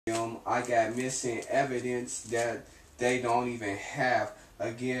I got missing evidence that they don't even have.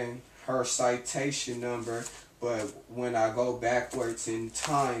 Again, her citation number, but when I go backwards in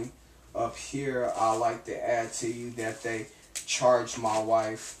time, up here, I like to add to you that they charged my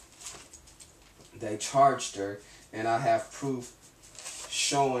wife. They charged her, and I have proof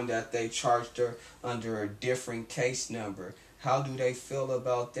showing that they charged her under a different case number. How do they feel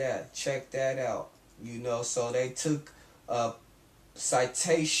about that? Check that out. So they took a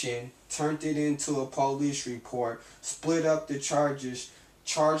citation, turned it into a police report, split up the charges,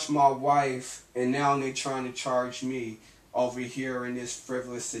 charged my wife, and now they're trying to charge me over here in this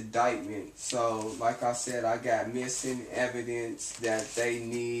frivolous indictment. So, like I said, I got missing evidence that they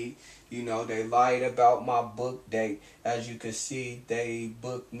need. They lied about my book date. As you can see, they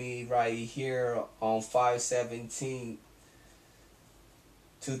booked me right here on 5/17.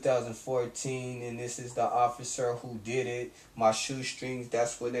 2014, and this is the officer who did it. My shoestrings,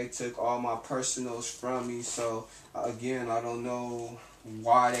 that's where they took all my personals from me. So again, I don't know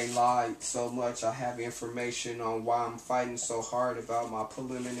why they lied so much. I have information on why I'm fighting so hard about my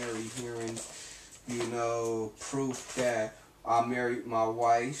preliminary hearings. Proof that I married my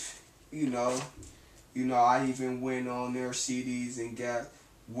wife. I even went on their CDs and got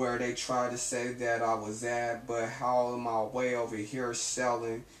where they try to say that I was at, but how am I way over here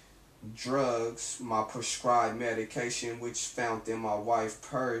selling drugs, my prescribed medication, which found in my wife's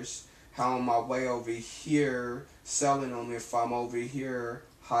purse? How am I way over here selling them if I'm over here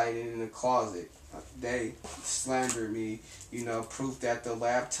hiding in the closet? They slandered me. Proof that the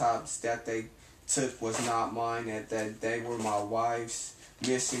laptops that they took was not mine, that they were my wife's.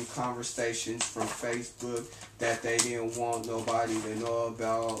 Missing conversations from Facebook that they didn't want nobody to know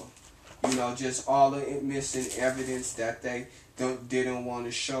about. Just all the missing evidence that they didn't want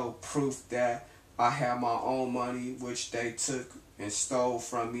to show. Proof that I have my own money, which they took and stole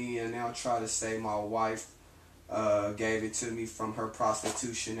from me, and now try to say my wife gave it to me from her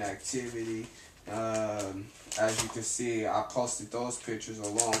prostitution activity. As you can see, I posted those pictures a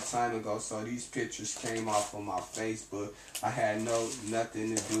long time ago, so these pictures came off of my Facebook. I had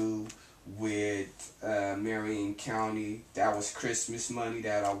nothing to do with Marion County. That was Christmas money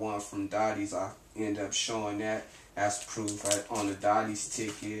that I won from Dottie's. I end up showing that as proof on the Dottie's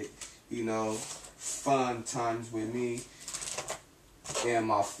ticket. Fun times with me and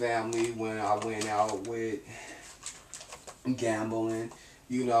my family when I went out with gambling.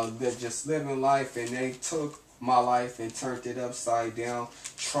 They're just living life, and they took my life and turned it upside down,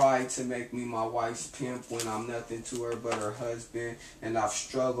 tried to make me my wife's pimp when I'm nothing to her but her husband, and I've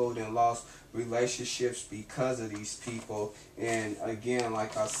struggled and lost relationships because of these people. And again,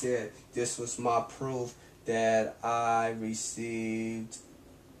 like I said, this was my proof that I received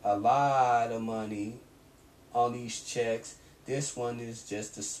a lot of money on these checks. This one is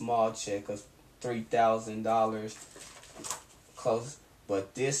just a small check of $3,000 close.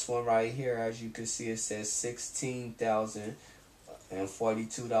 But this one right here, as you can see, it says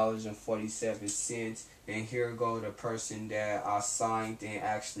 $16,042.47. And here go the person that I signed and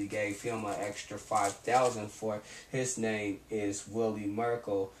actually gave him an extra $5,000 for. His name is Willie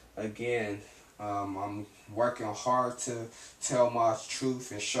Merkel. Again, I'm working hard to tell my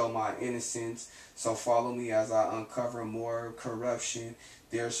truth and show my innocence. So follow me as I uncover more corruption.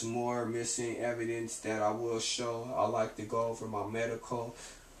 There's more missing evidence that I will show. I like to go over my medical,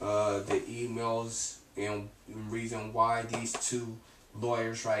 the emails, and reason why these two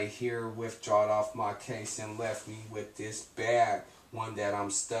lawyers right here withdrawed off my case and left me with this bad one that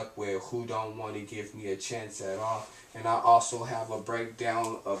I'm stuck with, who don't want to give me a chance at all. And I also have a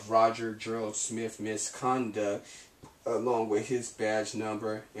breakdown of Roger Gerald Smith misconduct along with his badge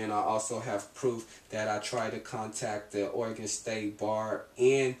number, and I also have proof that I tried to contact the Oregon State Bar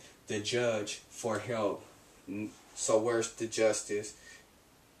and the judge for help. So where's the justice?